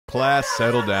Class,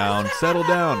 settle down. Settle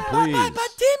down, please. But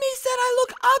Timmy said I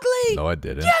look ugly. No, I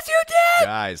didn't. Yes, you did.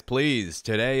 Guys, please.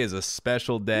 Today is a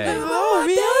special day. Oh,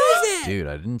 really? Is it? Dude,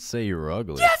 I didn't say you were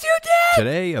ugly. Yes, you did.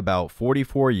 Today, about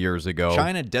 44 years ago,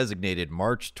 China designated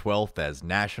March 12th as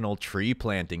National Tree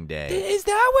Planting Day. Is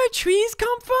that where trees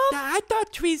come from? I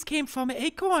thought trees came from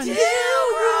acorns.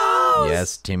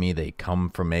 Yes, Timmy, they come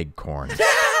from acorns.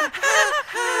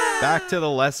 Back to the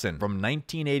lesson. From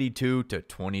 1982 to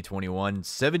 2021,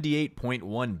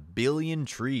 78.1 billion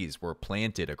trees were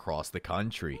planted across the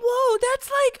country. Whoa, that's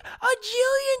like a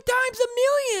jillion times a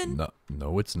million.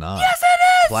 No, it's not. Yes,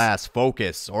 it is. Class,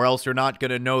 focus, or else you're not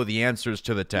gonna know the answers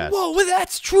to the test. Whoa, well,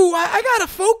 that's true. I gotta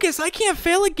focus. I can't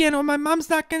fail again, or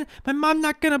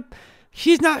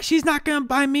she's not gonna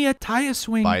buy me a tire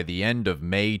swing. By the end of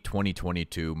May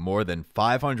 2022, more than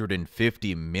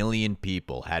 550 million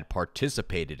people had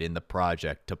participated in the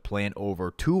project to plant over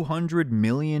 200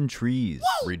 million trees,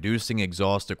 reducing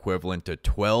exhaust equivalent to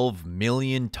 12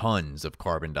 million tons of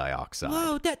carbon dioxide.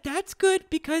 Whoa, that's good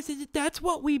because that's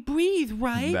what we breathe,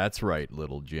 right? That's right,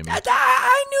 little Jimmy.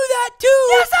 I knew that too.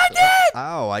 Yes, I did.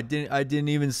 Ow, I didn't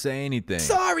even say anything.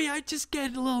 Sorry, I just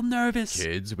get a little nervous.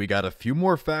 Kids, we got a few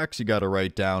more facts you gotta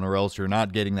write down, or else you're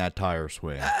not getting that tire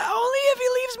swing. Only if he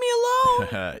leaves me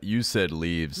alone. You said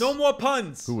leaves. No more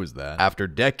puns. Who was that? After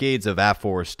decades of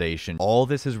afforestation, all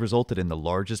this has resulted in the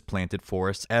largest planted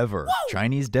forests ever. Whoa.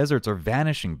 Chinese deserts are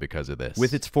vanishing because of this,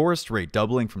 with its forest rate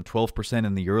doubling from 12%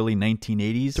 in the early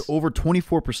 1980s to over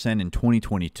 24% in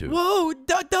 2022. Whoa,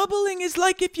 doubling is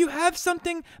like if you have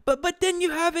something, but then you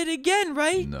have it again,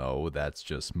 right? No, that's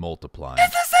just multiplying.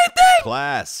 It's the same thing!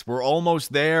 Class, we're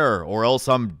almost there, or else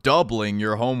I'm doubling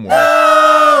your homework.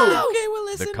 No! Okay, well,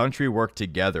 listen. The country worked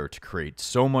together to create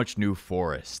so much new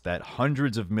forests that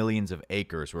hundreds of millions of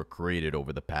acres were created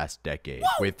over the past decade,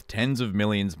 with tens of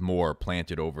millions more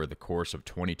planted over the course of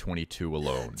 2022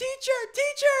 alone.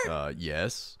 Teacher!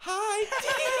 Yes? Hi,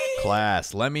 teacher!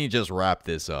 Class, let me just wrap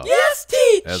this up. Yes,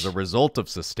 teach! As a result of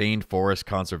sustained forest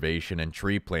conservation and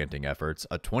tree planting efforts,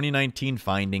 a 2019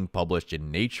 finding published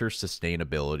in Nature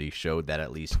Sustainability showed that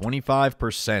at least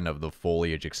 25% of the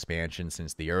foliage expansion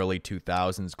since the early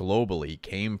 2000s globally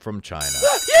came from China.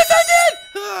 Yes, I did!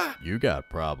 You got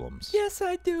problems. Yes,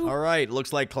 I do. All right,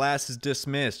 looks like class is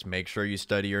dismissed. Make sure you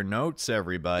study your notes,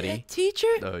 everybody.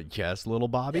 Teacher? Yes, little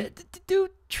Bobby? Do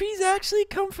trees actually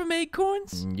come from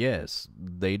acorns? Yes,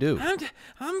 they do.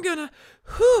 I'm gonna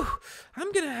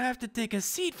have to take a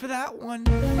seat for that one.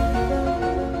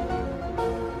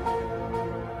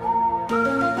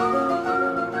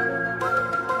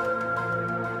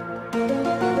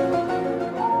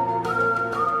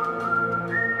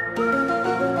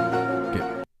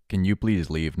 Can you please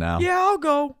leave now? Yeah, I'll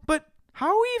go. But how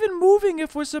are we even moving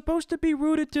if we're supposed to be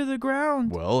rooted to the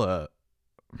ground? Well,